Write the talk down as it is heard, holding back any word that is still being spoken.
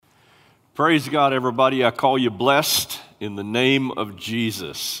Praise God, everybody. I call you blessed in the name of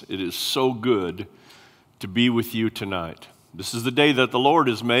Jesus. It is so good to be with you tonight. This is the day that the Lord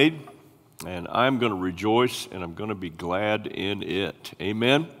has made, and I'm going to rejoice and I'm going to be glad in it.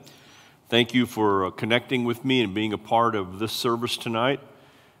 Amen. Thank you for connecting with me and being a part of this service tonight.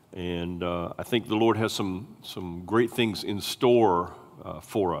 And I think the Lord has some great things in store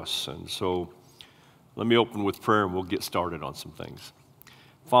for us. And so let me open with prayer and we'll get started on some things.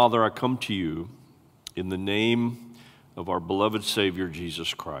 Father, I come to you in the name of our beloved Savior,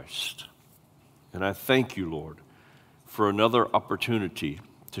 Jesus Christ. And I thank you, Lord, for another opportunity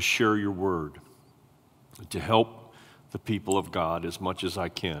to share your word, to help the people of God as much as I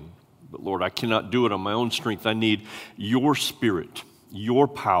can. But Lord, I cannot do it on my own strength. I need your spirit, your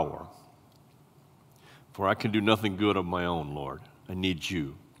power. For I can do nothing good of my own, Lord. I need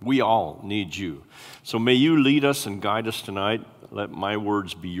you. We all need you. So may you lead us and guide us tonight. Let my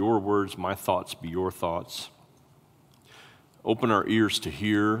words be your words, my thoughts be your thoughts. Open our ears to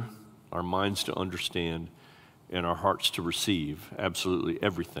hear, our minds to understand, and our hearts to receive absolutely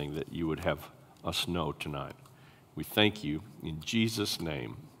everything that you would have us know tonight. We thank you in Jesus'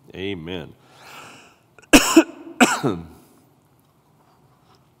 name. Amen. A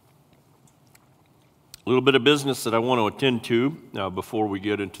little bit of business that I want to attend to before we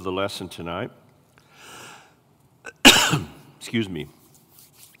get into the lesson tonight. Excuse me.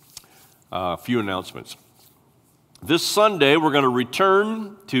 A few announcements. This Sunday, we're going to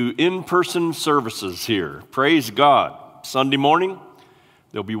return to in-person services here. Praise God. Sunday morning,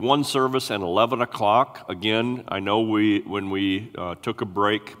 there'll be one service at 11 o'clock. Again, I know when we took a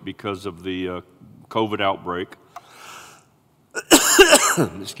break because of the COVID outbreak.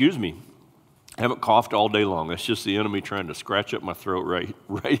 Excuse me. I haven't coughed all day long. It's just the enemy trying to scratch up my throat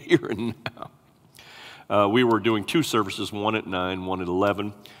right here and now. We were doing two services, one at 9, one at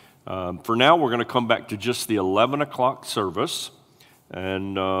 11. For now, we're going to come back to just the 11 o'clock service,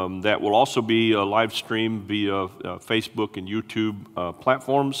 and that will also be a live stream via Facebook and YouTube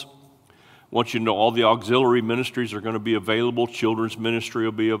platforms. I want you to know all the auxiliary ministries are going to be available. Children's ministry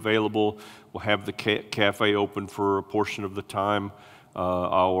will be available. We'll have the cafe open for a portion of the time.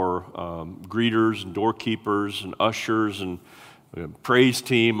 Our greeters and doorkeepers and ushers and praise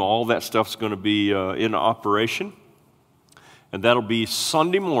team, all that stuff's going to be in operation. And that'll be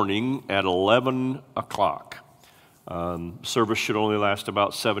Sunday morning at 11 o'clock. Service should only last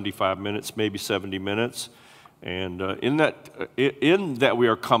about 75 minutes, maybe 70 minutes. And in that we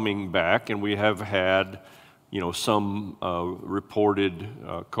are coming back, and we have had, some reported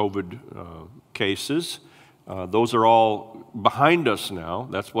COVID cases. Those are all behind us now.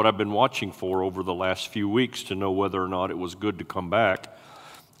 That's what I've been watching for over the last few weeks to know whether or not it was good to come back.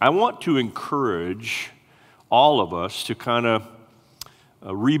 I want to encourage all of us to kind of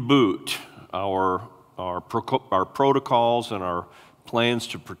reboot our protocols and our plans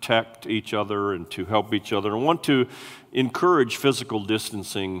to protect each other and to help each other. I want to encourage physical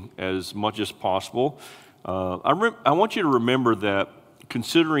distancing as much as possible. I want you to remember that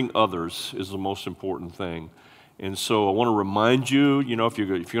considering others is the most important thing. And so I want to remind you,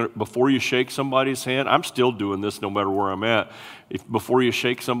 if you're before you shake somebody's hand, I'm still doing this no matter where I'm at. Before you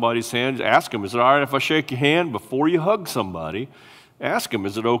shake somebody's hand, ask them, is it all right if I shake your hand? Before you hug somebody, ask them,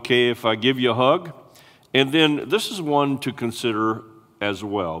 is it okay if I give you a hug? And then this is one to consider as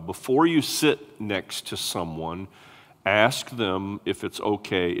well. Before you sit next to someone, ask them if it's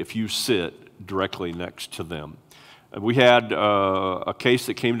okay if you sit directly next to them. We had a case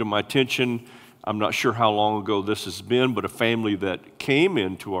that came to my attention. I'm not sure how long ago this has been, but a family that came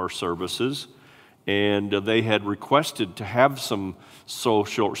into our services and they had requested to have some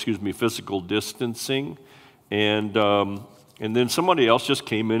physical distancing. And then somebody else just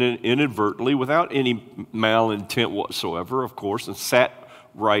came in inadvertently without any malintent whatsoever, of course, and sat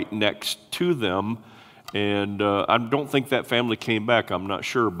right next to them. And I don't think that family came back. I'm not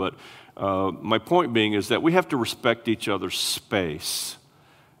sure, but my point being is that we have to respect each other's space.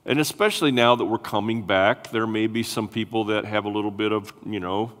 And especially now that we're coming back, there may be some people that have a little bit of,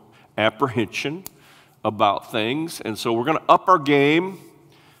 apprehension about things. And so we're going to up our game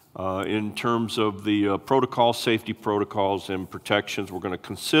in terms of the safety protocols and protections. We're going to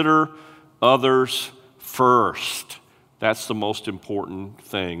consider others first. That's the most important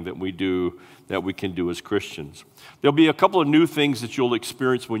thing that we can do as Christians. There'll be a couple of new things that you'll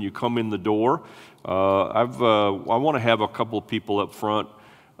experience when you come in the door. I want to have a couple of people up front.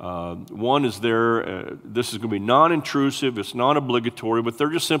 One is this is going to be non-intrusive, it's non-obligatory, but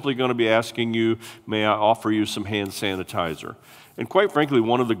they're just simply going to be asking you, may I offer you some hand sanitizer? And quite frankly,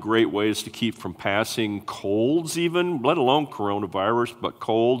 one of the great ways to keep from passing colds even, let alone coronavirus, but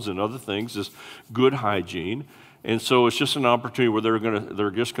colds and other things, is good hygiene. And so it's just an opportunity where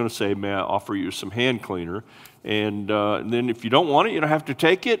they're just gonna say, may I offer you some hand cleaner? And then if you don't want it, you don't have to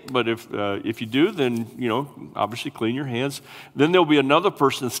take it. But if you do, then obviously clean your hands. Then there'll be another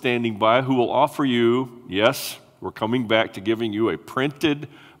person standing by who will offer you. Yes, we're coming back to giving you a printed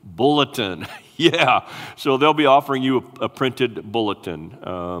bulletin. Yeah, so they'll be offering you a printed bulletin.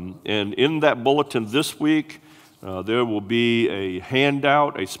 And in that bulletin this week, there will be a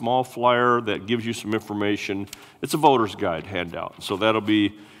handout, a small flyer that gives you some information. It's a voter's guide handout. So that'll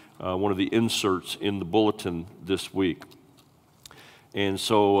be one of the inserts in the bulletin this week. And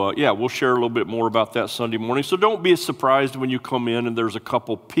so, we'll share a little bit more about that Sunday morning. So don't be surprised when you come in and there's a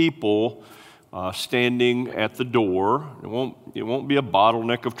couple people standing at the door. It won't be a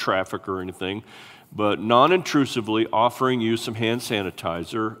bottleneck of traffic or anything, but non-intrusively offering you some hand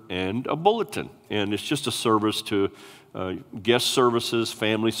sanitizer and a bulletin. And it's just a service to guest services,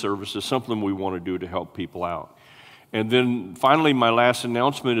 family services, something we want to do to help people out. And then finally, my last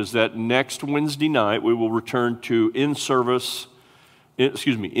announcement is that next Wednesday night, we will return to in-person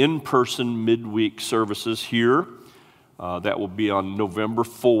midweek services here. That will be on November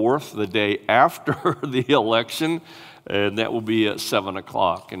 4th, the day after the election, and that will be at 7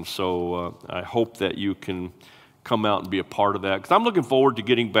 o'clock. And so I hope that you can come out and be a part of that, because I'm looking forward to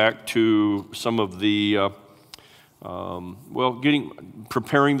getting back to some of the,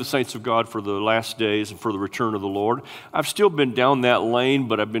 preparing the saints of God for the last days and for the return of the Lord. I've still been down that lane,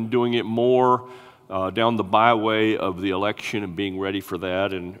 but I've been doing it more down the byway of the election and being ready for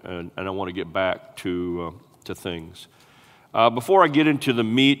that, and I want to get back to things. Before I get into the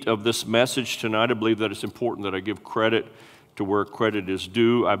meat of this message tonight, I believe that it's important that I give credit to where credit is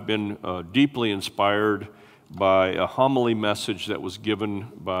due. I've been deeply inspired by a homily message that was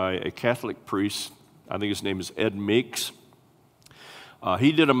given by a Catholic priest. I think his name is Ed Meeks.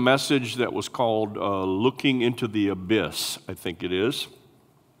 He did a message that was called Looking into the Abyss, I think it is.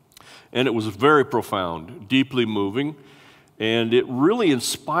 And it was very profound, deeply moving, and it really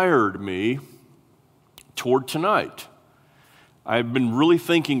inspired me toward tonight. I've been really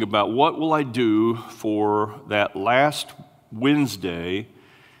thinking about what will I do for that last Wednesday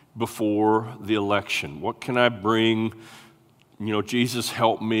before the election. What can I bring? Jesus,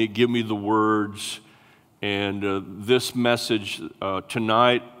 help me, give me the words. And this message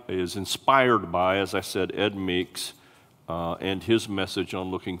tonight is inspired by, as I said, Ed Meeks and his message on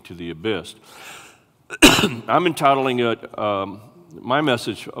looking to the abyss. I'm entitling it, my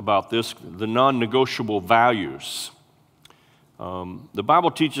message about this, the non-negotiable values. The Bible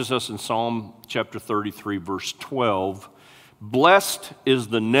teaches us in Psalm chapter 33, verse 12, blessed is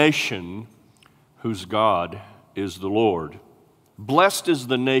the nation whose God is the Lord. Blessed is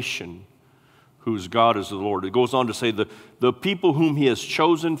the nation whose God is the Lord. It goes on to say the people whom he has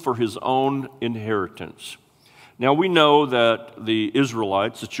chosen for his own inheritance. Now we know that the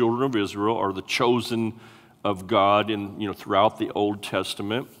Israelites, the children of Israel, are the chosen of God throughout the Old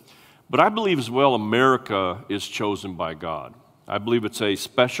Testament. But I believe as well America is chosen by God. I believe it's a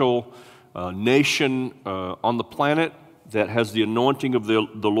special nation on the planet that has the anointing of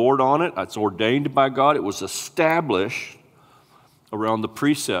the Lord on it. It's ordained by God. It was established around the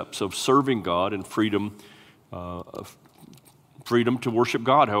precepts of serving God and freedom to worship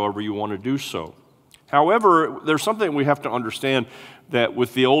God however you want to do so. However, there's something we have to understand, that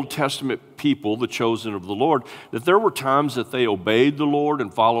with the Old Testament people, the chosen of the Lord, that there were times that they obeyed the Lord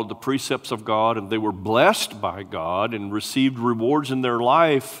and followed the precepts of God, and they were blessed by God and received rewards in their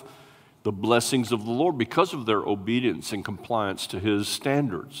life, the blessings of the Lord, because of their obedience and compliance to his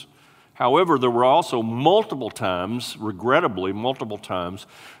standards. However, there were also multiple times, regrettably multiple times,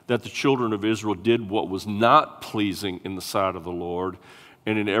 that the children of Israel did what was not pleasing in the sight of the Lord.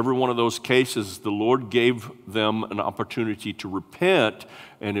 And in every one of those cases, the Lord gave them an opportunity to repent,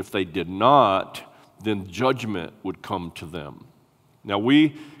 and if they did not, then judgment would come to them. Now,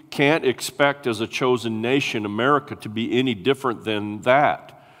 we can't expect as a chosen nation, America, to be any different than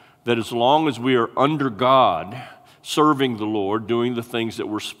that. That as long as we are under God, serving the Lord, doing the things that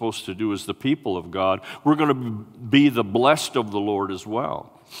we're supposed to do as the people of God, we're going to be the blessed of the Lord as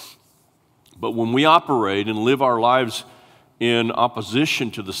well. But when we operate and live our lives in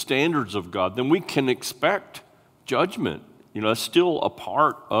opposition to the standards of God, then we can expect judgment. That's still a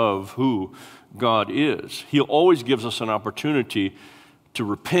part of who God is. He always gives us an opportunity to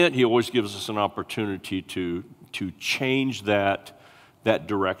repent. He always gives us an opportunity to change that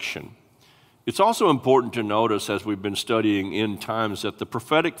direction. It's also important to notice, as we've been studying end times, that the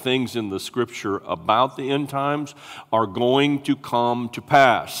prophetic things in the Scripture about the end times are going to come to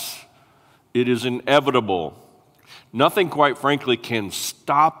pass. It is inevitable. Nothing, quite frankly, can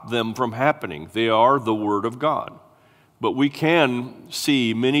stop them from happening. They are the Word of God. But we can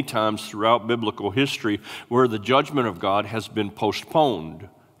see many times throughout biblical history where the judgment of God has been postponed,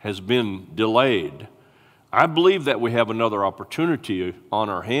 has been delayed. I believe that we have another opportunity on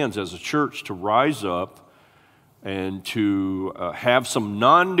our hands as a church to rise up and to have some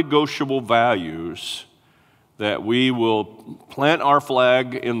non-negotiable values that we will plant our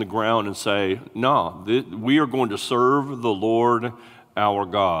flag in the ground and say, no, we are going to serve the Lord our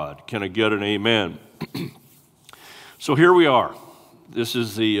God. Can I get an amen? So here we are. This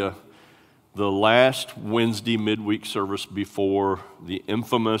is the last Wednesday midweek service before the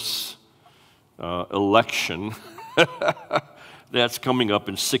infamous election that's coming up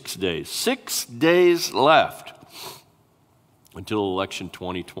in 6 days. 6 days left until election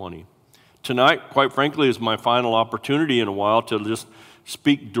 2020. Tonight, quite frankly, is my final opportunity in a while to just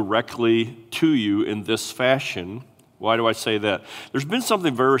speak directly to you in this fashion. Why do I say that? There's been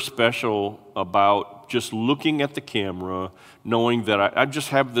something very special about just looking at the camera, knowing that I just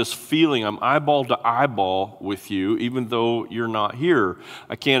have this feeling I'm eyeball to eyeball with you, even though you're not here.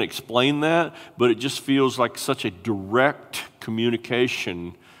 I can't explain that, but it just feels like such a direct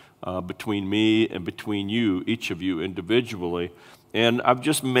communication between me and between you, each of you individually. And I've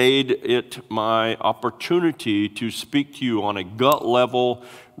just made it my opportunity to speak to you on a gut level,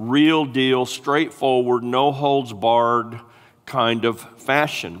 real deal, straightforward, no holds barred kind of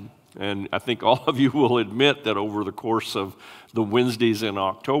fashion. And I think all of you will admit that over the course of the Wednesdays in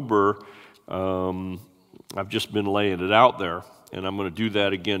October, I've just been laying it out there. And I'm going to do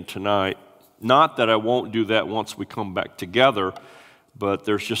that again tonight. Not that I won't do that once we come back together, but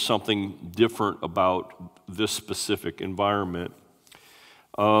there's just something different about this specific environment.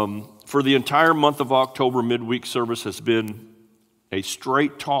 For the entire month of October, midweek service has been a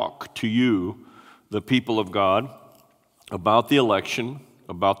straight talk to you, the people of God, about the election,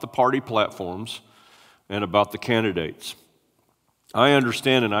 about the party platforms, and about the candidates. I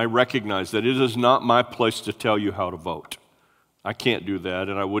understand and I recognize that it is not my place to tell you how to vote. I can't do that,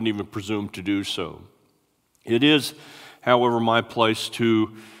 and I wouldn't even presume to do so. It is, however, my place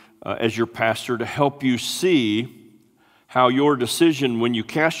to, as your pastor, to help you see how your decision when you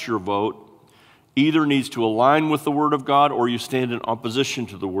cast your vote either needs to align with the Word of God or you stand in opposition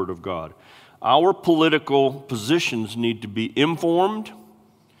to the Word of God. Our political positions need to be informed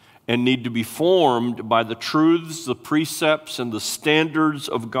and need to be formed by the truths, the precepts, and the standards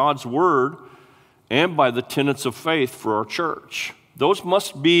of God's Word and by the tenets of faith for our church. Those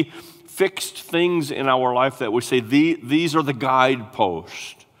must be fixed things in our life that we say, these are the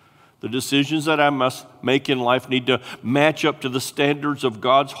guideposts. The decisions that I must make in life need to match up to the standards of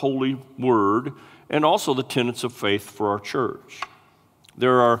God's holy word and also the tenets of faith for our church.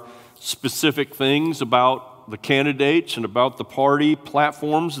 There are specific things about the candidates and about the party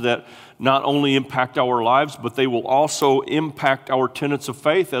platforms that not only impact our lives, but they will also impact our tenets of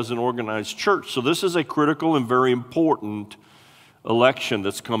faith as an organized church. So this is a critical and very important election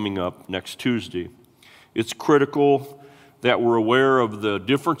that's coming up next Tuesday. It's critical that we're aware of the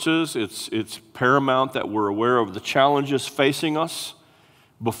differences. It's paramount that we're aware of the challenges facing us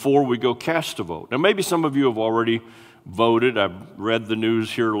before we go cast a vote. Now, maybe some of you have already voted. I've read the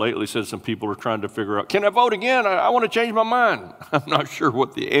news here lately, said some people are trying to figure out, can I vote again? I want to change my mind. I'm not sure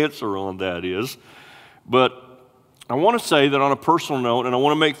what the answer on that is. But I want to say that on a personal note, and I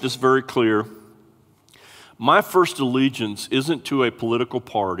want to make this very clear, my first allegiance isn't to a political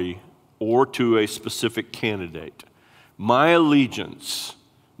party or to a specific candidate. My allegiance,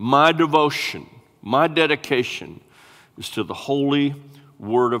 my devotion, my dedication is to the holy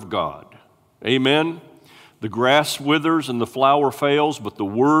Word of God. Amen? The grass withers and the flower fails, but the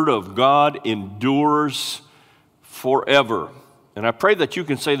Word of God endures forever. And I pray that you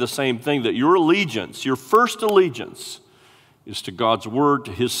can say the same thing, that your allegiance, your first allegiance, is to God's Word,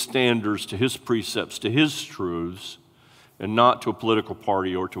 to His standards, to His precepts, to His truths, and not to a political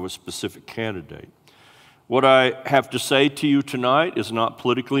party or to a specific candidate. What I have to say to you tonight is not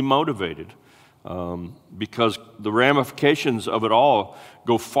politically motivated because the ramifications of it all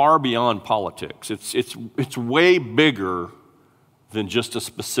go far beyond politics. It's way bigger than just a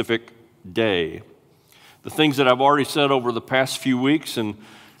specific day. The things that I've already said over the past few weeks and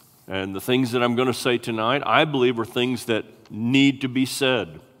the things that I'm going to say tonight, I believe are things that need to be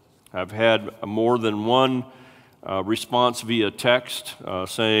said. I've had more than one response via text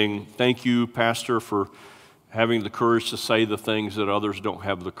saying, thank you, Pastor, for having the courage to say the things that others don't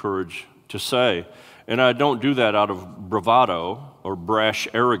have the courage to say. And I don't do that out of bravado or brash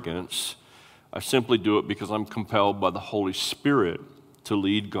arrogance. I simply do it because I'm compelled by the Holy Spirit to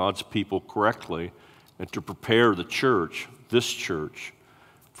lead God's people correctly and to prepare the church, this church,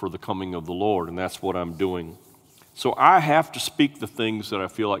 for the coming of the Lord. And that's what I'm doing. So I have to speak the things that I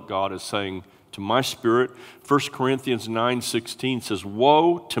feel like God is saying to my spirit. 1 Corinthians 9:16 says,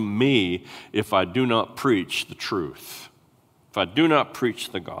 "Woe to me if I do not preach the truth, if I do not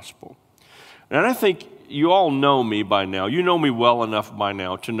preach the gospel." And I think you all know me by now. You know me well enough by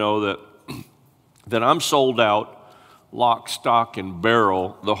now to know that I'm sold out, lock, stock, and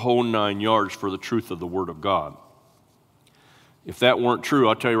barrel, the whole 9 yards for the truth of the Word of God. If that weren't true,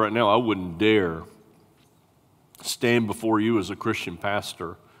 I'll tell you right now, I wouldn't dare stand before you as a Christian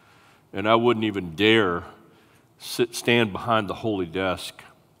pastor, and I wouldn't even dare stand behind the holy desk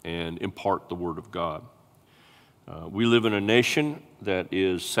and impart the Word of God. We live in a nation that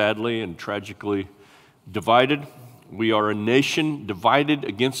is sadly and tragically divided. We are a nation divided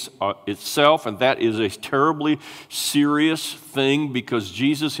against itself, and that is a terribly serious thing because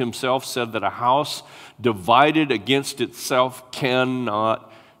Jesus himself said that a house divided against itself cannot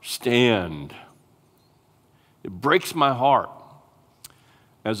stand. It breaks my heart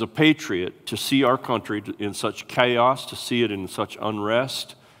as a patriot to see our country in such chaos, to see it in such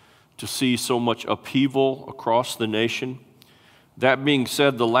unrest, to see so much upheaval across the nation. That being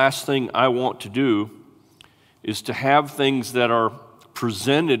said, the last thing I want to do is to have things that are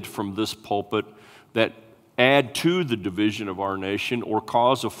presented from this pulpit that add to the division of our nation or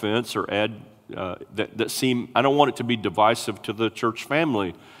cause offense or add that seem, I don't want it to be divisive to the church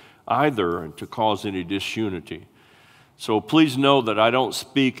family either and to cause any disunity. So please know that I don't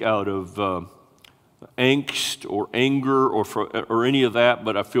speak out of angst or anger or any of that,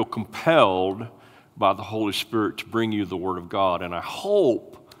 but I feel compelled by the Holy Spirit to bring you the Word of God. And I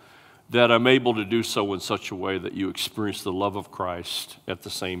hope that I'm able to do so in such a way that you experience the love of Christ at the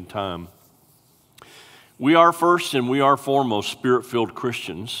same time. We are first and we are foremost Spirit-filled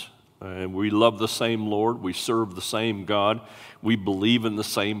Christians. And we love the same Lord. We serve the same God. We believe in the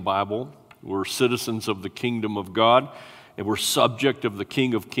same Bible. We're citizens of the kingdom of God. And we're subject of the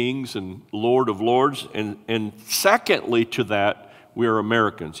King of Kings and Lord of Lords. And secondly to that, we are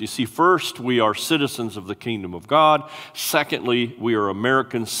Americans. You see, first, we are citizens of the kingdom of God. Secondly, we are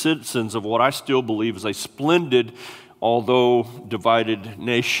American citizens of what I still believe is a splendid, although divided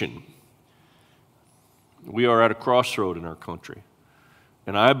nation. We are at a crossroad in our country.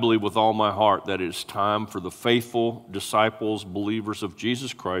 And I believe with all my heart that it is time for the faithful disciples, believers of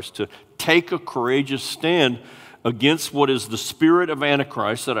Jesus Christ to take a courageous stand against what is the spirit of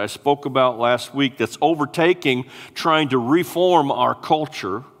Antichrist that I spoke about last week that's overtaking, trying to reform our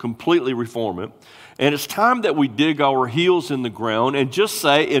culture, completely reform it. And it's time that we dig our heels in the ground and just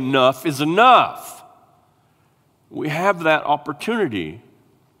say enough is enough. We have that opportunity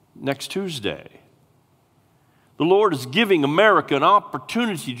next Tuesday. The Lord is giving America an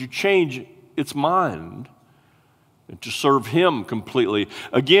opportunity to change its mind and to serve Him completely.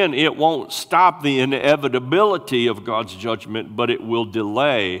 Again, it won't stop the inevitability of God's judgment, but it will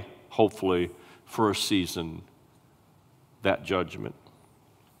delay, hopefully, for a season, that judgment.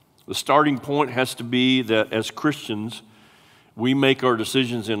 The starting point has to be that as Christians, we make our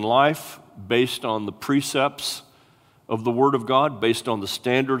decisions in life based on the precepts of the Word of God, based on the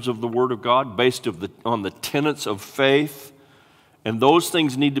standards of the Word of God, based on the tenets of faith. And those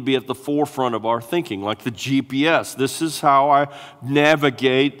things need to be at the forefront of our thinking, like the GPS. This is how I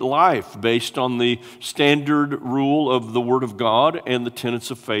navigate life, based on the standard rule of the Word of God and the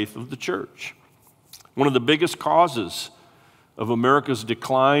tenets of faith of the church. One of the biggest causes of America's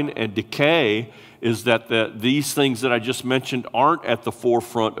decline and decay is that these things that I just mentioned aren't at the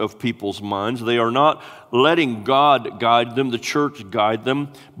forefront of people's minds. They are not letting God guide them, the church guide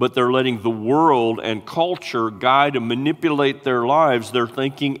them, but they're letting the world and culture guide and manipulate their lives, their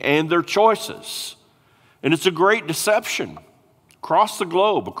thinking, and their choices. And it's a great deception across the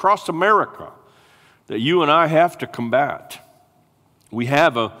globe, across America, that you and I have to combat. We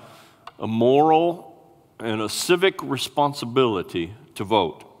have a moral and a civic responsibility to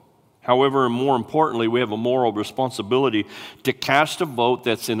vote. However, and more importantly, we have a moral responsibility to cast a vote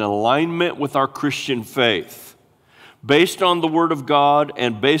that's in alignment with our Christian faith, based on the Word of God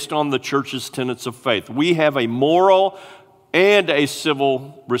and based on the church's tenets of faith. We have a moral and a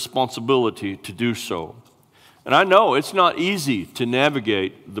civil responsibility to do so. And I know it's not easy to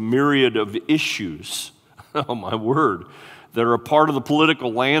navigate the myriad of issues, oh my word, that are a part of the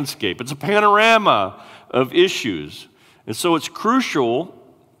political landscape. It's a panorama of issues. And so it's crucial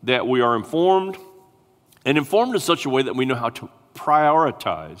that we are informed in such a way that we know how to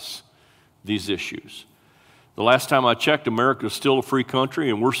prioritize these issues. The last time I checked, America is still a free country,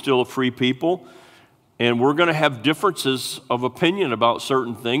 and we're still a free people. And we're going to have differences of opinion about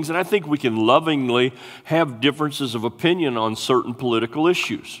certain things. And I think we can lovingly have differences of opinion on certain political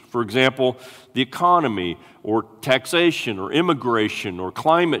issues. For example, the economy, or taxation, or immigration, or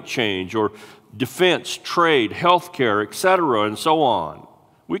climate change, or defense, trade, healthcare, etc., and so on.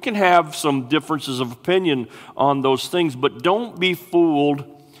 We can have some differences of opinion on those things, but don't be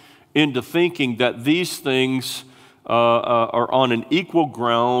fooled into thinking that these things are on an equal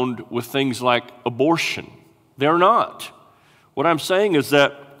ground with things like abortion. They're not. What I'm saying is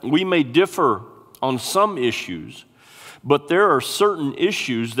that we may differ on some issues, but there are certain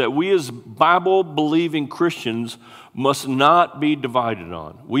issues that we as Bible-believing Christians must not be divided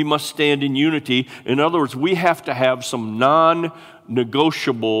on. We must stand in unity. In other words, we have to have some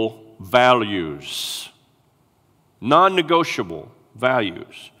non-negotiable values. Non-negotiable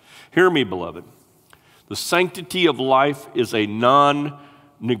values. Hear me, beloved. The sanctity of life is a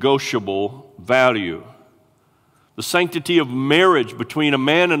non-negotiable value. The sanctity of marriage between a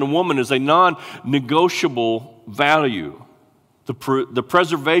man and a woman is a non-negotiable value. The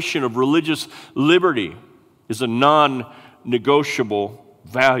preservation of religious liberty is a non-negotiable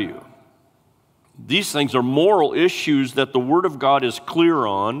value. These things are moral issues that the Word of God is clear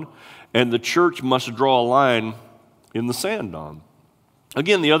on, and the church must draw a line in the sand on.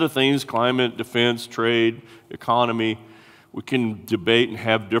 Again, the other things, climate, defense, trade, economy, we can debate and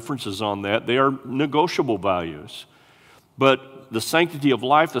have differences on that. They are negotiable values. But the sanctity of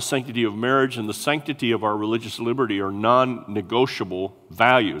life, the sanctity of marriage, and the sanctity of our religious liberty are non-negotiable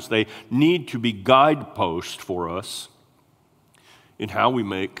values. They need to be guideposts for us in how we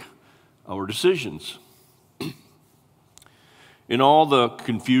make our decisions. In all the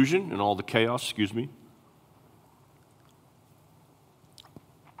confusion, in all the chaos,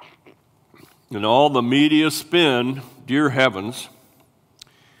 and all the media spin, dear heavens,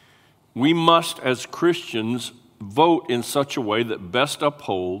 we must, as Christians, vote in such a way that best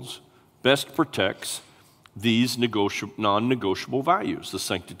upholds, best protects these non-negotiable values: the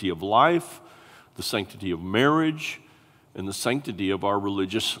sanctity of life, the sanctity of marriage, and the sanctity of our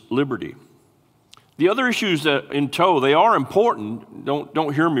religious liberty. The other issues that in tow, they are important,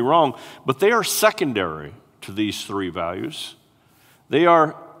 don't hear me wrong, but they are secondary to these three values. They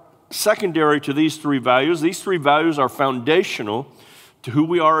are secondary to these three values. These three values are foundational to who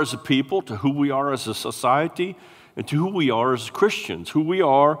we are as a people, to who we are as a society, and to who we are as Christians, who we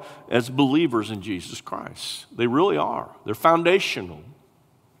are as believers in Jesus Christ. They really are. They're foundational.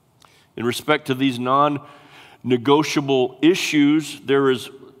 In respect to these non-negotiable issues, there is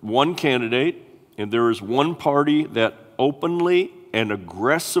one candidate and there is one party that openly and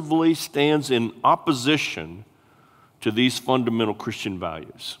aggressively stands in opposition to these fundamental Christian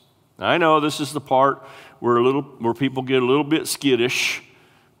values. I know this is the part where people get a little bit skittish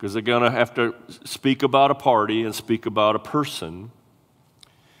because they're going to have to speak about a party and speak about a person.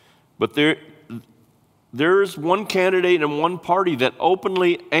 But there's one candidate and one party that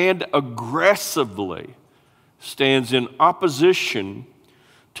openly and aggressively stands in opposition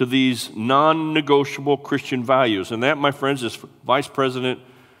to these non-negotiable Christian values. And that, my friends, is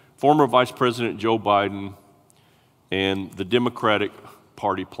former Vice President Joe Biden and the Democratic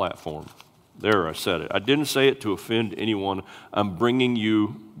Party platform. There, I said it. I didn't say it to offend anyone. I'm bringing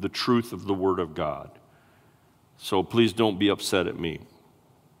you the truth of the Word of God. So please don't be upset at me.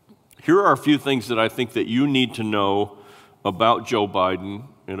 Here are a few things that I think that you need to know about Joe Biden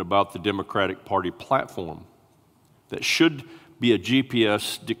and about the Democratic Party platform that should be a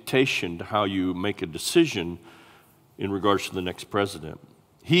GPS dictation to how you make a decision in regards to the next president.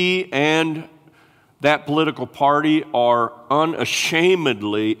 He and that political party are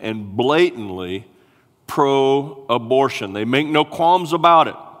unashamedly and blatantly pro-abortion. They make no qualms about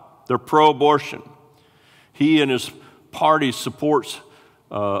it. They're pro-abortion. He and his party supports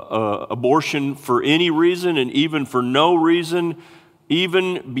abortion for any reason and even for no reason,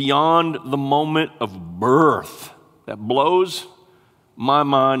 even beyond the moment of birth. That blows my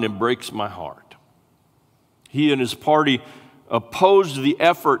mind and breaks my heart. He and his party opposed the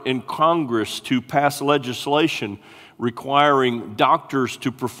effort in Congress to pass legislation requiring doctors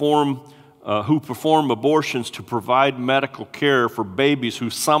to who perform abortions to provide medical care for babies who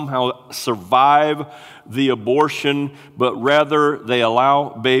somehow survive the abortion, but rather they allow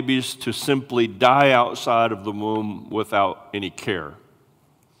babies to simply die outside of the womb without any care.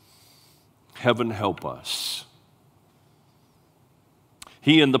 Heaven help us.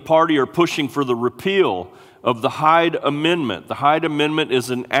 He and the party are pushing for the repeal of the Hyde Amendment. The Hyde Amendment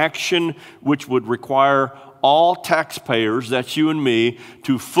is an action which would require all taxpayers, that's you and me,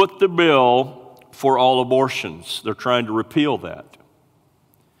 to foot the bill for all abortions. They're trying to repeal that.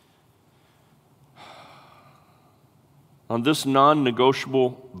 On this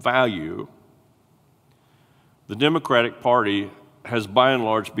non-negotiable value, the Democratic Party has by and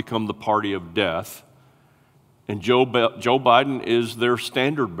large become the party of death, and Joe Biden is their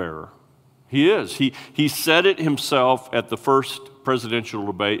standard bearer. He is. He said it himself at the first presidential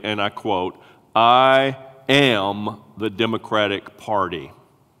debate, and I quote, "I am the Democratic Party."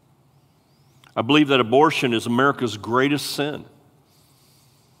 I believe that abortion is America's greatest sin.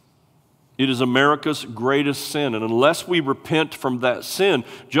 It is America's greatest sin, and unless we repent from that sin,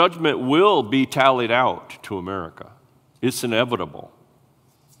 judgment will be tallied out to America. It's inevitable.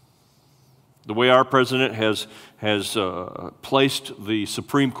 The way our president has placed the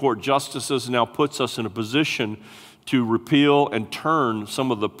Supreme Court justices now puts us in a position to repeal and turn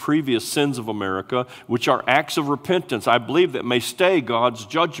some of the previous sins of America, which are acts of repentance, I believe, that may stay God's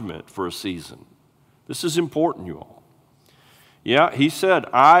judgment for a season. This is important, you all. Yeah, he said,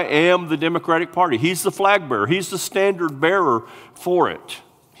 "I am the Democratic Party." He's the flag bearer. He's the standard bearer for it.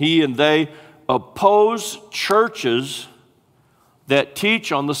 He and they oppose churches that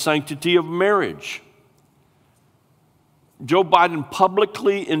teach on the sanctity of marriage. Joe Biden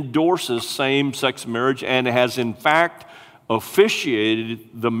publicly endorses same-sex marriage and has, in fact, officiated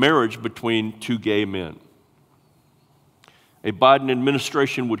the marriage between two gay men. A Biden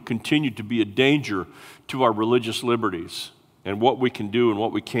administration would continue to be a danger to our religious liberties and what we can do and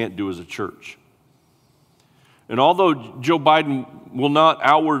what we can't do as a church. And although Joe Biden will not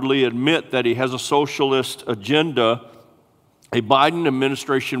outwardly admit that he has a socialist agenda, a Biden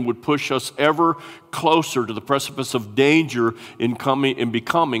administration would push us ever closer to the precipice of danger in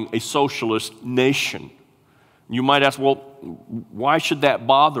becoming a socialist nation. You might ask, well, why should that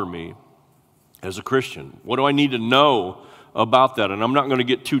bother me as a Christian? What do I need to know about that? And I'm not going to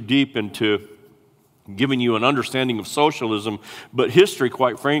get too deep into giving you an understanding of socialism, but history,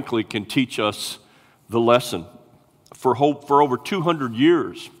 quite frankly, can teach us the lesson. For over 200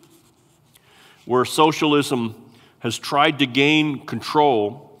 years, where socialism has tried to gain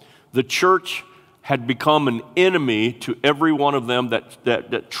control, the church had become an enemy to every one of them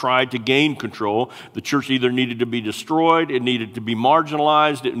that tried to gain control. The church either needed to be destroyed, it needed to be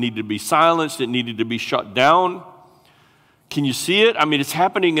marginalized, it needed to be silenced, it needed to be shut down. Can you see it? I mean, it's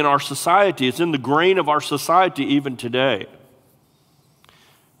happening in our society. It's in the grain of our society even today.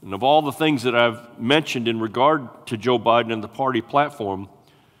 And of all the things that I've mentioned in regard to Joe Biden and the party platform,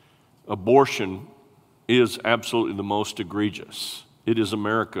 abortion is absolutely the most egregious. It is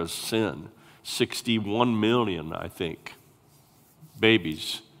America's sin. 61 million, I think,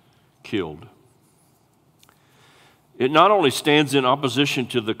 babies killed. It not only stands in opposition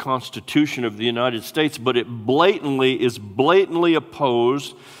to the Constitution of the United States, but it is blatantly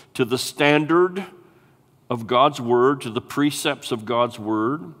opposed to the standard of God's Word, to the precepts of God's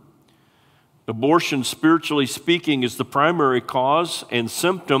Word. Abortion, spiritually speaking, is the primary cause and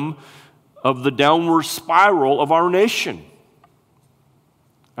symptom of the downward spiral of our nation.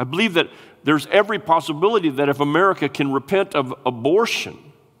 I believe that there's every possibility that if America can repent of abortion,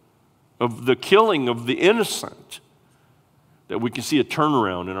 of the killing of the innocent, that we can see a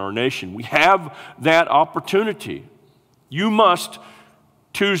turnaround in our nation. We have that opportunity. You must,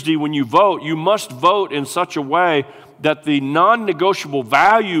 Tuesday when you vote, you must vote in such a way that the non-negotiable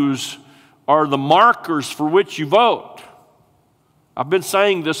values are the markers for which you vote. I've been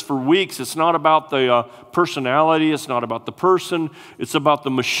saying this for weeks. It's not about the personality. It's not about the person. It's about the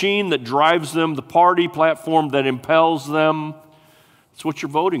machine that drives them, the party platform that impels them. It's what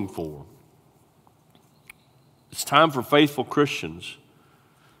you're voting for. It's time for faithful Christians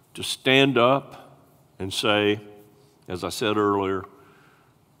to stand up and say, as I said earlier,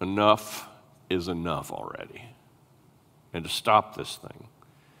 enough is enough already, and to stop this thing.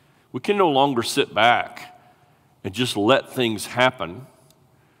 We can no longer sit back and just let things happen,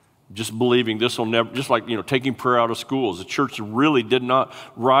 just believing this will never, just like, taking prayer out of schools. The church really did not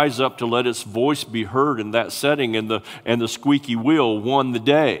rise up to let its voice be heard in that setting, and the squeaky wheel won the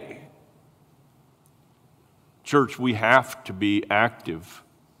day. Church, we have to be active.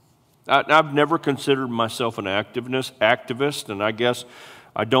 I've never considered myself an activist, and I guess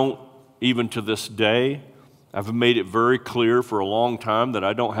I don't even to this day. I've made it very clear for a long time that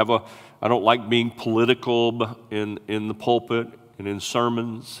I don't like being political in the pulpit and in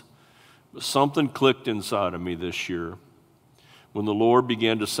sermons. But something clicked inside of me this year when the Lord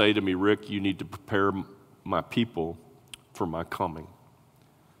began to say to me, "Rick, you need to prepare my people for my coming."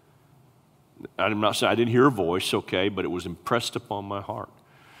 I'm not saying I didn't hear a voice, okay, but it was impressed upon my heart.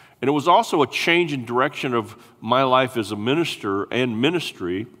 And it was also a change in direction of my life as a minister and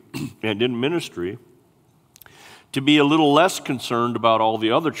ministry, and in ministry, to be a little less concerned about all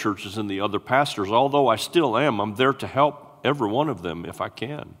the other churches and the other pastors, although I still am. I'm there to help every one of them if I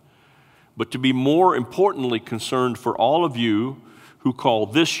can. But to be more importantly concerned for all of you who call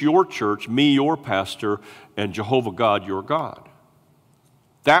this your church, me your pastor, and Jehovah God your God.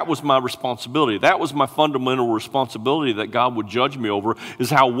 That was my responsibility. That was my fundamental responsibility that God would judge me over, is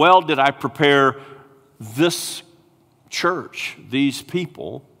how well did I prepare this church, these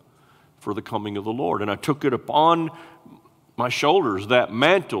people, for the coming of the Lord. And I took it upon my shoulders, that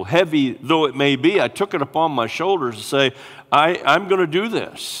mantle, heavy though it may be, I took it upon my shoulders to say, I'm going to do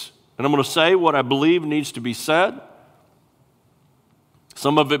this. And I'm going to say what I believe needs to be said.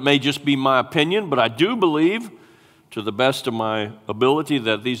 Some of it may just be my opinion, but I do believe, to the best of my ability,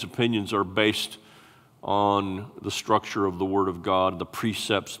 that these opinions are based on the structure of the Word of God, the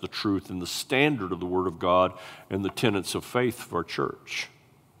precepts, the truth, and the standard of the Word of God, and the tenets of faith for our church.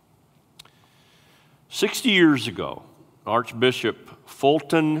 60 years ago, Archbishop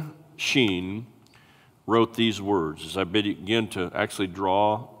Fulton Sheen wrote these words as I begin to actually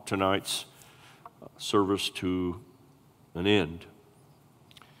draw tonight's service to an end.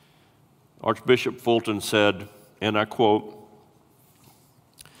 Archbishop Fulton said, and I quote,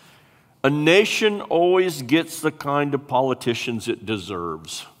 "A nation always gets the kind of politicians it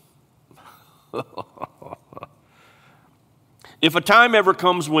deserves." If a time ever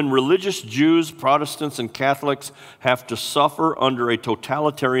comes when religious Jews, Protestants, and Catholics have to suffer under a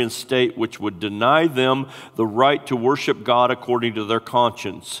totalitarian state which would deny them the right to worship God according to their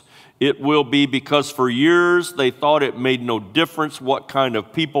conscience, it will be because for years they thought it made no difference what kind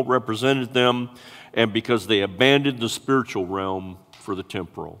of people represented them, and because they abandoned the spiritual realm for the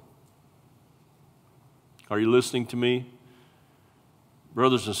temporal. Are you listening to me?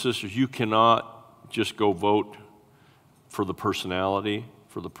 Brothers and sisters, you cannot just go vote for the personality,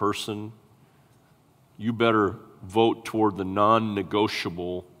 for the person. You better vote toward the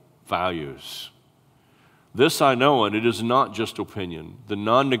non-negotiable values. This I know, and it is not just opinion. The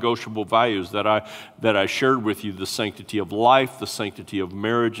non-negotiable values that I shared with you, the sanctity of life, the sanctity of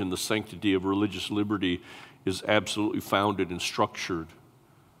marriage, and the sanctity of religious liberty, is absolutely founded and structured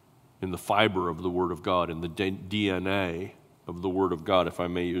in the fiber of the Word of God, in the DNA of the Word of God, if I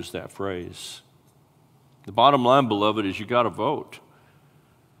may use that phrase. The bottom line, beloved, is you got to vote.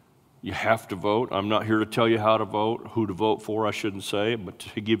 You have to vote. I'm not here to tell you how to vote, who to vote for, I shouldn't say, but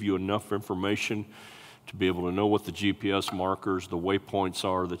to give you enough information to be able to know what the GPS markers, the waypoints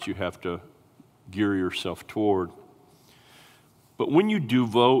are that you have to gear yourself toward. But when you do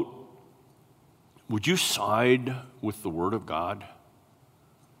vote, would you side with the Word of God?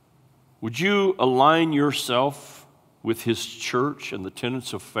 Would you align yourself with His church and the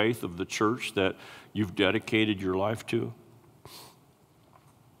tenets of faith of the church that you've dedicated your life to?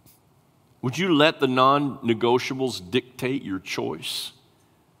 Would you let the non-negotiables dictate your choice?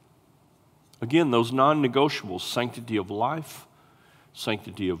 Again, those non-negotiables, sanctity of life,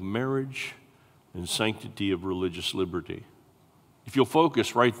 sanctity of marriage, and sanctity of religious liberty. If you'll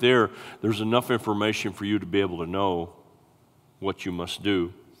focus right there, there's enough information for you to be able to know what you must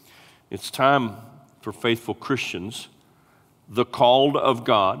do. It's time for faithful Christians, the called of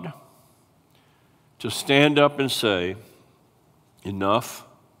God, to stand up and say, enough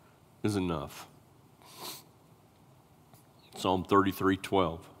is enough. Psalm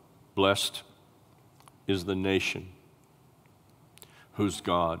 33:12. Blessed is the nation whose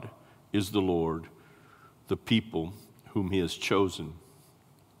God is the Lord, the people whom He has chosen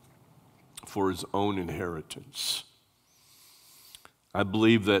for His own inheritance. I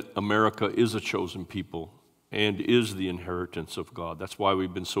believe that America is a chosen people and is the inheritance of God. That's why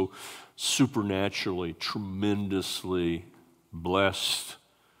we've been so supernaturally, tremendously blessed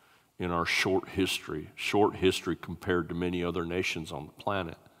in our short history compared to many other nations on the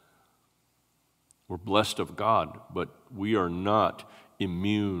planet. We're blessed of God, but we are not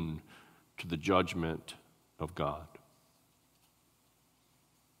immune to the judgment of God.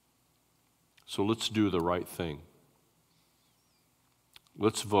 So let's do the right thing.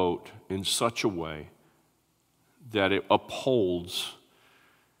 Let's vote in such a way that it upholds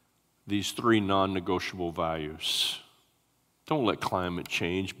these three non-negotiable values. Don't let climate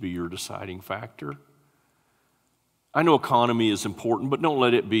change be your deciding factor. I know economy is important, but don't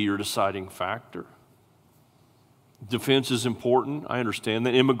let it be your deciding factor. Defense is important. I understand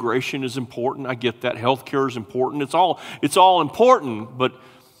that. Immigration is important. I get that. Healthcare is important. It's all important, but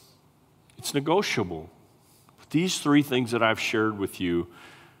it's negotiable. But these three things that I've shared with you,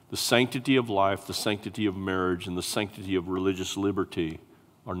 the sanctity of life, the sanctity of marriage, and the sanctity of religious liberty,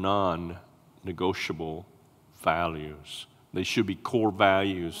 are non-negotiable values. They should be core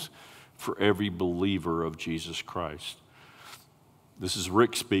values for every believer of Jesus Christ. This is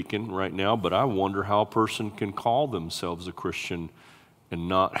Rick speaking right now, but I wonder how a person can call themselves a Christian and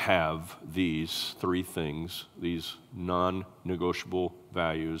not have these three things, these non-negotiable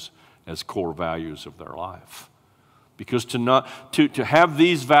values, as core values of their life. Because to have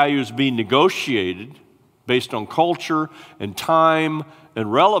these values be negotiated based on culture and time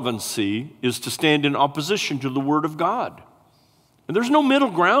and relevancy is to stand in opposition to the Word of God. And there's no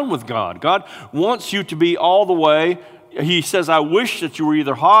middle ground with God. God wants you to be all the way. He says, I wish that you were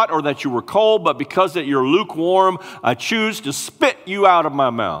either hot or that you were cold, but because that you're lukewarm, I choose to spit you out of my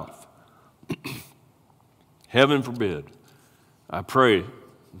mouth. Heaven forbid. I pray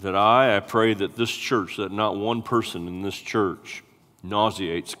that this church, that not one person in this church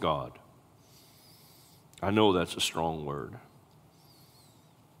nauseates God. I know that's a strong word.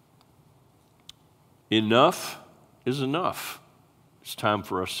 Enough is enough. It's time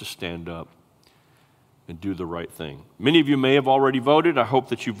for us to stand up and do the right thing. Many of you may have already voted. I hope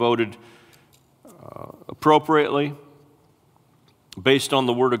that you voted appropriately based on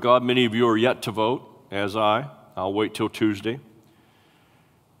the Word of God. Many of you are yet to vote, as I'll wait till Tuesday.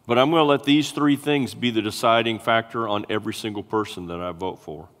 But I'm going to let these three things be the deciding factor on every single person that I vote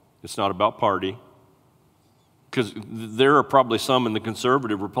for. It's not about party, because there are probably some in the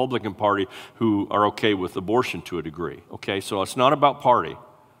conservative Republican Party who are okay with abortion to a degree. Okay, so it's not about party.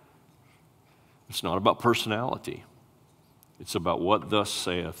 It's not about personality. It's about what thus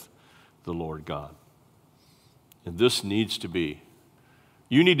saith the Lord God. And this needs to be.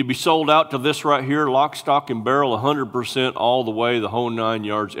 You need to be sold out to this right here, lock, stock, and barrel, 100% all the way, the whole 9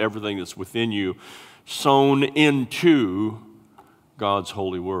 yards, everything that's within you, sown into God's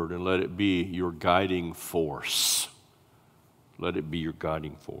holy word, and let it be your guiding force. Let it be your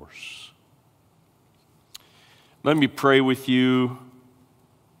guiding force. Let me pray with you,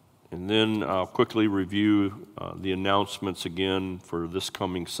 and then I'll quickly review the announcements again for this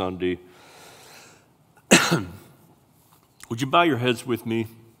coming Sunday. Would you bow your heads with me?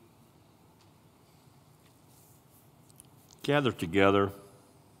 Gather together.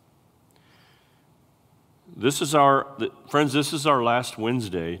 Friends, this is our last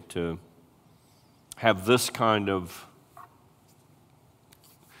Wednesday to have this kind of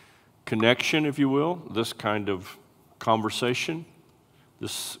connection, if you will, this kind of conversation,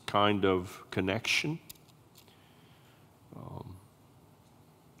 this kind of connection.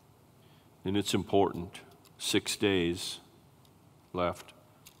 And it's important. 6 days left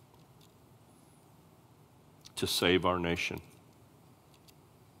to save our nation.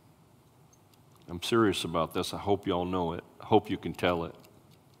 I'm serious about this. I hope y'all know it. I hope you can tell it.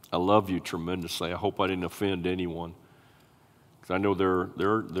 I love you tremendously. I hope I didn't offend anyone. Because I know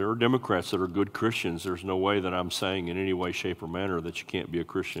there are Democrats that are good Christians. There's no way that I'm saying in any way, shape, or manner that you can't be a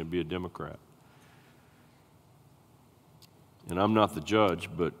Christian and be a Democrat. And I'm not the judge,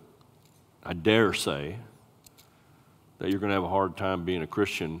 but I dare say that you're going to have a hard time being a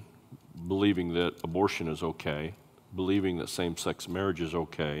Christian, believing that abortion is okay, believing that same-sex marriage is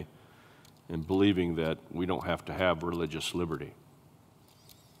okay, and believing that we don't have to have religious liberty.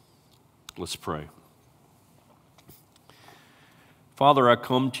 Let's pray. Father, I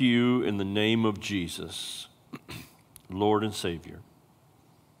come to you in the name of Jesus, Lord and Savior.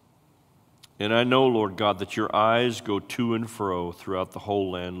 And I know, Lord God, that your eyes go to and fro throughout the whole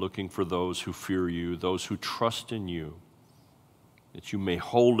land looking for those who fear you, those who trust in you, that you may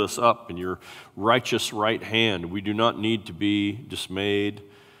hold us up in your righteous right hand. We do not need to be dismayed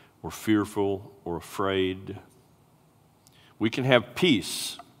or fearful or afraid. We can have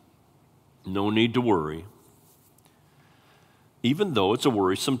peace, no need to worry, even though it's a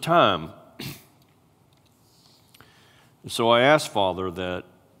worrisome time. And so I ask, Father, that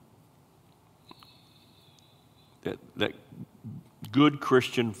good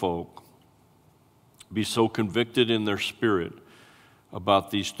Christian folk be so convicted in their spirit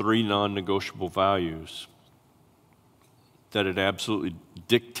about these three non-negotiable values that it absolutely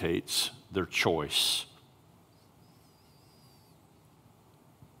dictates their choice.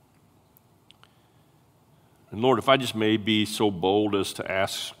 And Lord, if I just may be so bold as to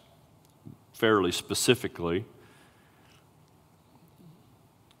ask fairly specifically,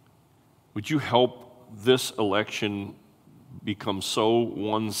 would you help this election become so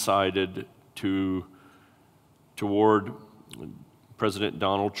one-sided toward President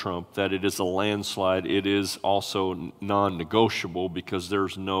Donald Trump that it is a landslide? It is also non-negotiable because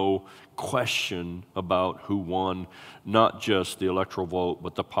there's no question about who won, not just the electoral vote,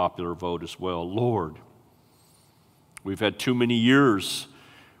 but the popular vote as well. Lord, we've had too many years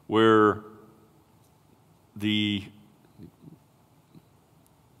where the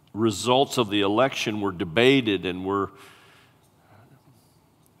results of the election were debated and were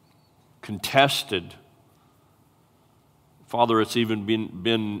contested. Father, it's even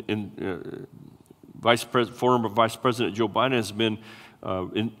been in former Vice President Joe Biden has been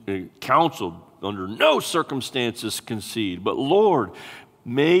counseled under no circumstances concede. But Lord,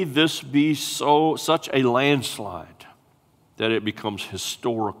 may this be such a landslide that it becomes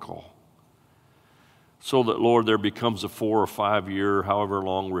historical, so that, Lord, there becomes a 4 or 5 year, however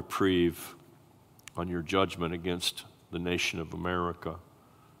long, reprieve on your judgment against the nation of America.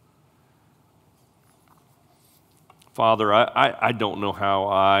 Father, I don't know how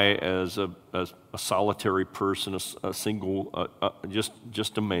I, as a solitary person, a single,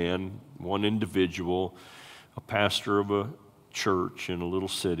 just a man, one individual, a pastor of a church in a little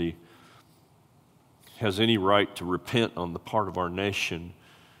city, has any right to repent on the part of our nation.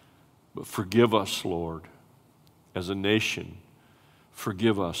 But forgive us, Lord, as a nation.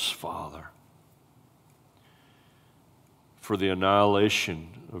 Forgive us, Father, for the annihilation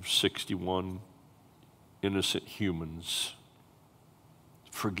of 61 innocent humans.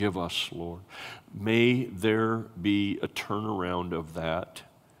 Forgive us, Lord. May there be a turnaround of that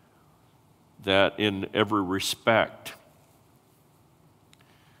in every respect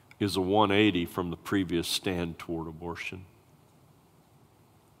is a 180 from the previous stand toward abortion.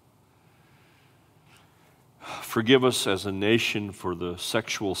 Forgive us as a nation for the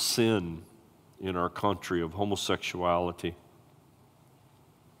sexual sin in our country of homosexuality,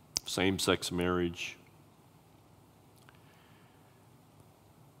 same-sex marriage.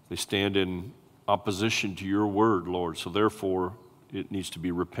 They stand in opposition to your word, Lord, so therefore it needs to be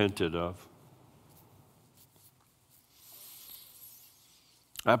repented of.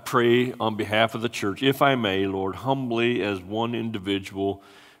 I pray on behalf of the church, if I may, Lord, humbly as one individual,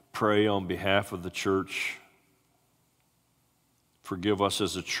 pray on behalf of the church. Forgive us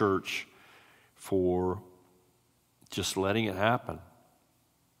as a church for just letting it happen,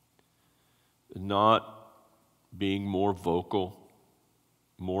 not being more vocal,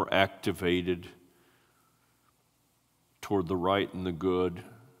 more activated toward the right and the good.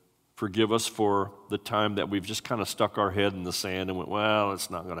 Forgive us for the time that we've just kind of stuck our head in the sand and went, well,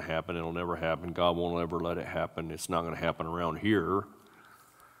 it's not going to happen. It'll never happen. God won't ever let it happen. It's not going to happen around here.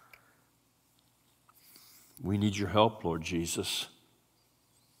 We need your help, Lord Jesus.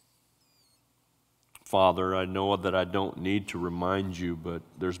 Father, I know that I don't need to remind you, but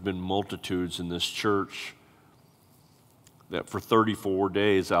there's been multitudes in this church that for 34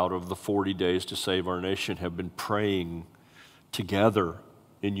 days out of the 40 days to save our nation have been praying together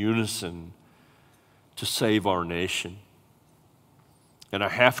in unison to save our nation. And I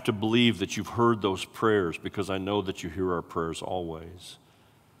have to believe that you've heard those prayers, because I know that you hear our prayers always.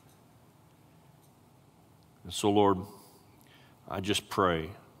 And so, Lord, I just pray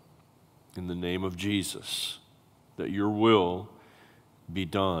in the name of Jesus that your will be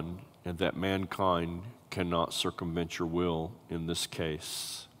done and that mankind cannot circumvent your will in this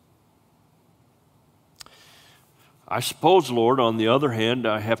case. I suppose, Lord, on the other hand,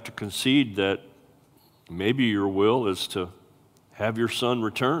 I have to concede that maybe your will is to have your son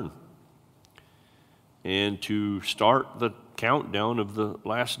return and to start the countdown of the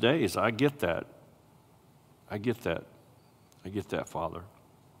last days. I get that. I get that. I get that, Father.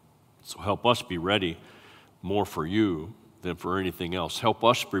 So help us be ready more for you than for anything else. Help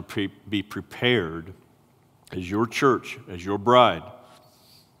us be prepared as your church, as your bride,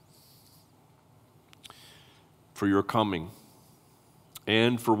 for your coming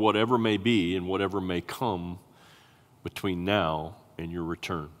and for whatever may be and whatever may come between now and your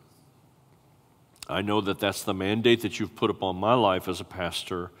return. I know that that's the mandate that you've put upon my life as a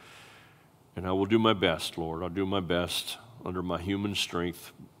pastor, and I will do my best, Lord. I'll do my best under my human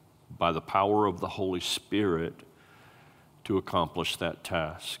strength by the power of the Holy Spirit to accomplish that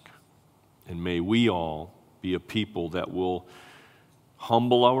task. And may we all be a people that will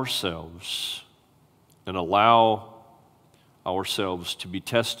humble ourselves and allow ourselves to be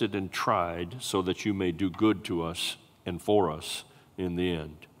tested and tried so that you may do good to us and for us in the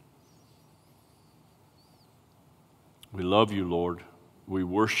end. We love you, Lord. We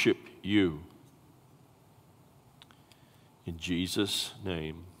worship you. In Jesus'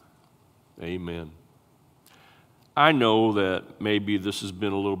 name, amen. I know that maybe this has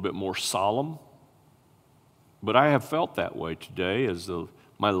been a little bit more solemn, but I have felt that way today as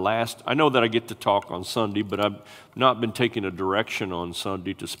my last. I know that I get to talk on Sunday, but I've not been taking a direction on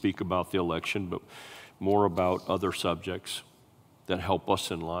Sunday to speak about the election, but more about other subjects that help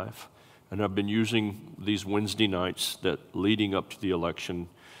us in life. And I've been using these Wednesday nights that leading up to the election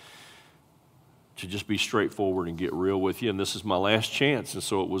to just be straightforward and get real with you. And this is my last chance. And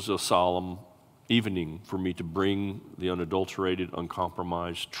so it was a solemn evening for me to bring the unadulterated,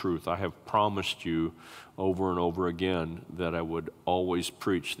 uncompromised truth. I have promised you over and over again that I would always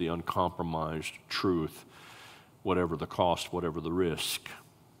preach the uncompromised truth, whatever the cost, whatever the risk.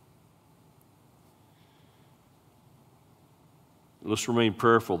 Let's remain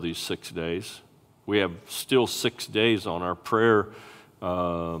prayerful these 6 days. We have still 6 days on our prayer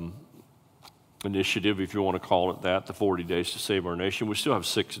initiative, if you want to call it that, the 40 days to save our nation. We still have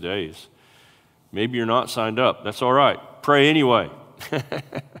 6 days. Maybe you're not signed up. That's all right. Pray anyway.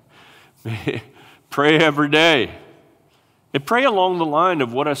 Pray every day. And pray along the line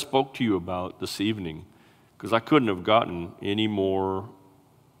of what I spoke to you about this evening, because I couldn't have gotten any more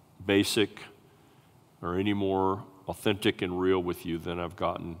basic or any more authentic and real with you than I've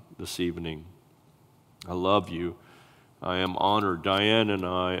gotten this evening. I love you. I am honored. Diane and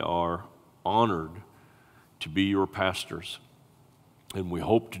I are honored to be your pastors, and we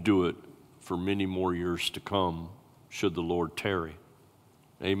hope to do it for many more years to come, should the Lord tarry.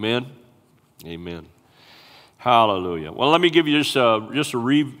 Amen? Amen. Hallelujah. Well, let me give you just a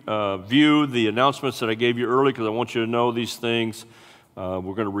review, the announcements that I gave you early, because I want you to know these things. We're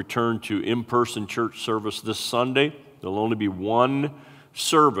going to return to in-person church service this Sunday. There'll only be one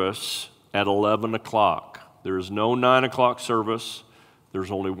service at 11 o'clock. There is no 9 o'clock service.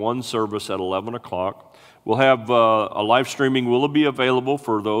 There's only one service at 11 o'clock. We'll have a live streaming will be available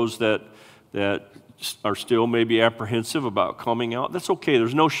for those that are still maybe apprehensive about coming out. That's okay.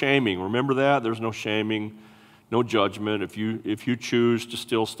 There's no shaming. Remember that? There's no shaming, no judgment. If you choose to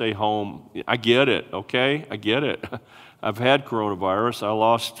still stay home, I get it, okay? I get it. I've had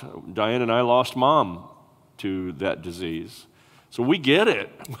coronavirus. Diane and I lost Mom to that disease. So we get it.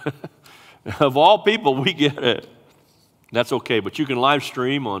 Of all people, we get it. That's okay. But you can live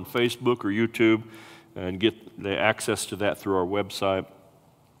stream on Facebook or YouTube and get the access to that through our website.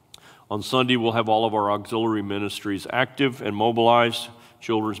 On Sunday, we'll have all of our auxiliary ministries active and mobilized: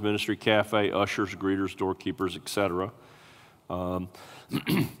 children's ministry, cafe, ushers, greeters, doorkeepers, etc.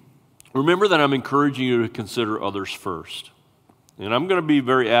 Remember that I'm encouraging you to consider others first. And I'm going to be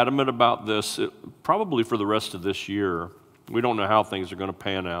very adamant about this, probably for the rest of this year. We don't know how things are going to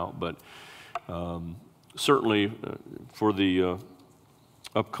pan out, but certainly for the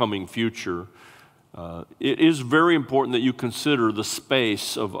upcoming future, it is very important that you consider the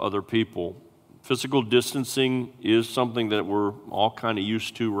space of other people. Physical distancing is something that we're all kind of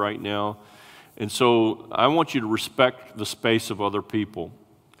used to right now. And so I want you to respect the space of other people.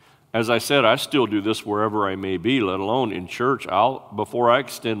 As I said, I still do this wherever I may be, let alone in church. Before I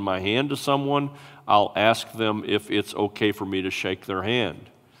extend my hand to someone, I'll ask them if it's okay for me to shake their hand.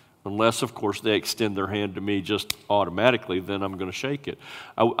 Unless, of course, they extend their hand to me just automatically, then I'm going to shake it.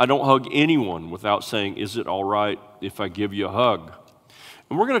 I don't hug anyone without saying, is it all right if I give you a hug?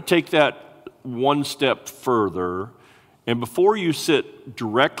 And we're going to take that one step further. And before you sit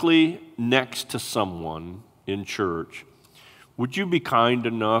directly next to someone in church, would you be kind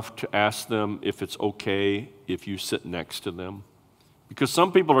enough to ask them if it's okay if you sit next to them? Because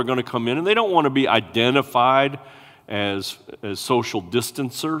some people are going to come in and they don't want to be identified as social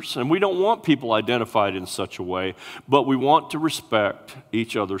distancers, and we don't want people identified in such a way, but we want to respect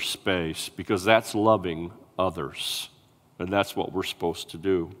each other's space, because that's loving others, and that's what we're supposed to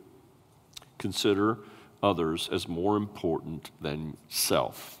do. Consider others as more important than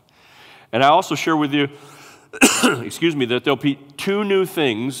self. And I also share with you, excuse me, that there'll be 2 new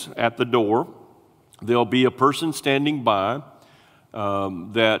things at the door. There'll be a person standing by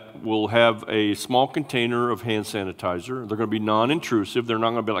that will have a small container of hand sanitizer. They're going to be non-intrusive. They're not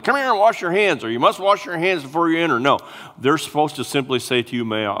going to be like, come here and wash your hands, or you must wash your hands before you enter. No, they're supposed to simply say to you,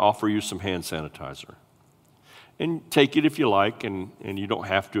 may I offer you some hand sanitizer? And take it if you like, and you don't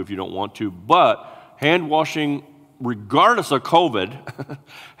have to if you don't want to. But hand washing, regardless of COVID,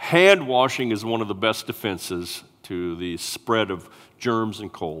 hand washing is one of the best defenses to the spread of germs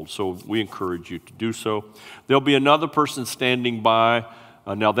and cold. So we encourage you to do so. There'll be another person standing by.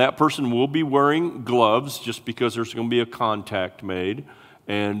 Now that person will be wearing gloves just because there's going to be a contact made,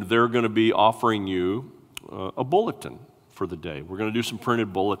 and they're going to be offering you a bulletin for the day. We're going to do some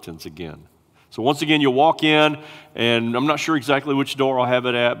printed bulletins again. So once again, you'll walk in, and I'm not sure exactly which door I'll have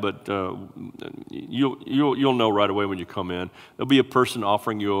it at, but you'll know right away when you come in. There'll be a person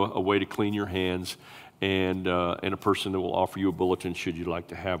offering you a way to clean your hands, and a person that will offer you a bulletin should you like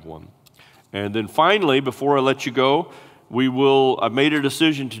to have one. And then finally, before I let you go, I've made a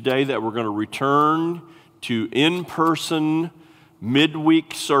decision today that we're going to return to in-person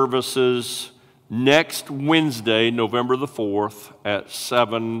midweek services next Wednesday, November the 4th at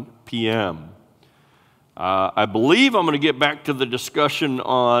 7 p.m. I believe I'm going to get back to the discussion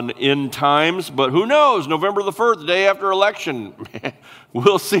on end times, but who knows? November the 1st, the day after election,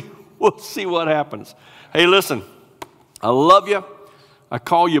 we'll see what happens. Hey, listen, I love you. I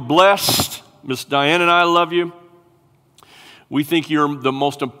call you blessed. Miss Diane and I love you. We think you're the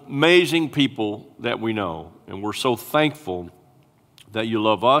most amazing people that we know, and we're so thankful that you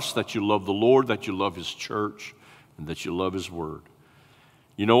love us, that you love the Lord, that you love His church, and that you love His Word.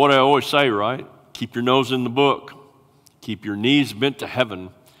 You know what I always say, right? Keep your nose in the book, keep your knees bent to heaven,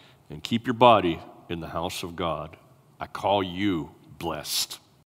 and keep your body in the house of God. I call you blessed.